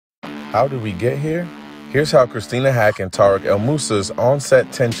How did we get here? Here's how Christina Haack and Tarek El Moussa's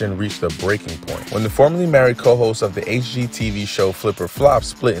on-set tension reached a breaking point. When the formerly married co-hosts of the HGTV show Flip or Flop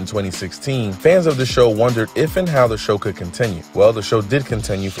split in 2016, fans of the show wondered if and how the show could continue. Well, the show did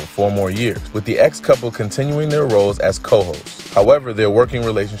continue for 4 more years, with the ex-couple continuing their roles as co-hosts. However, their working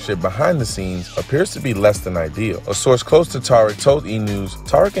relationship behind the scenes appears to be less than ideal. A source close to Tarek told E! News,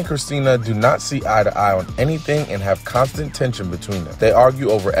 Tarek and Christina do not see eye to eye on anything and have constant tension between them. They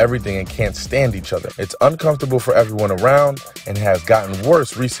argue over everything and can't stand each other. It's uncomfortable for everyone around and has gotten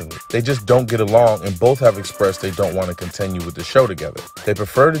worse recently. They just don't get along and both have expressed they don't want to continue with the show together. They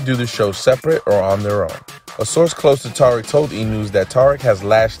prefer to do the show separate or on their own. A source close to Tarek told E! News that Tarek has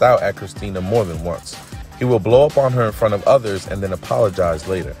lashed out at Christina more than once. He will blow up on her in front of others and then apologize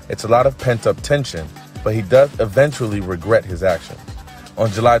later. It's a lot of pent-up tension, but he does eventually regret his actions. On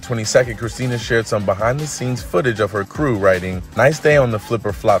July 22nd, Christina shared some behind-the-scenes footage of her crew writing, "Nice day on the Flip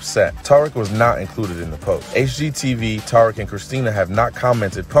or Flop set." Tarek was not included in the post. HGTV, Tarek, and Christina have not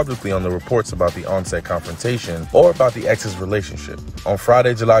commented publicly on the reports about the on-set confrontation or about the ex's relationship. On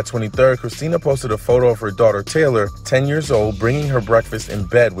Friday, July 23rd, Christina posted a photo of her daughter Taylor, 10 years old, bringing her breakfast in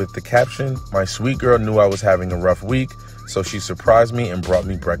bed with the caption, "My sweet girl knew I was having a rough week, so she surprised me and brought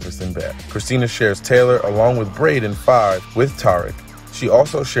me breakfast in bed." Christina shares Taylor along with Braden, 5, with Tarek. She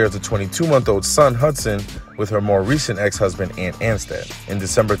also shares a 22-month-old son, Hudson, with her more recent ex-husband, Ant Anstead. In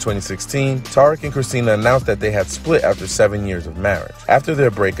December 2016, Tarek and Christina announced that they had split after 7 years of marriage. After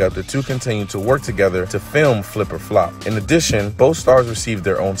their breakup, the two continued to work together to film Flip or Flop. In addition, both stars received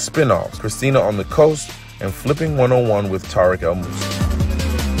their own spin-offs, Christina on the Coast and Flipping 101 with Tarek El Moussa.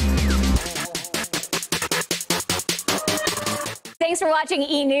 Thanks for watching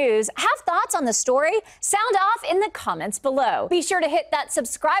E! News. Have thoughts on the story? Sound off in the comments below. Be sure to hit that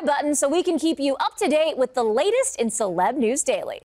subscribe button so we can keep you up to date with the latest in celeb news daily.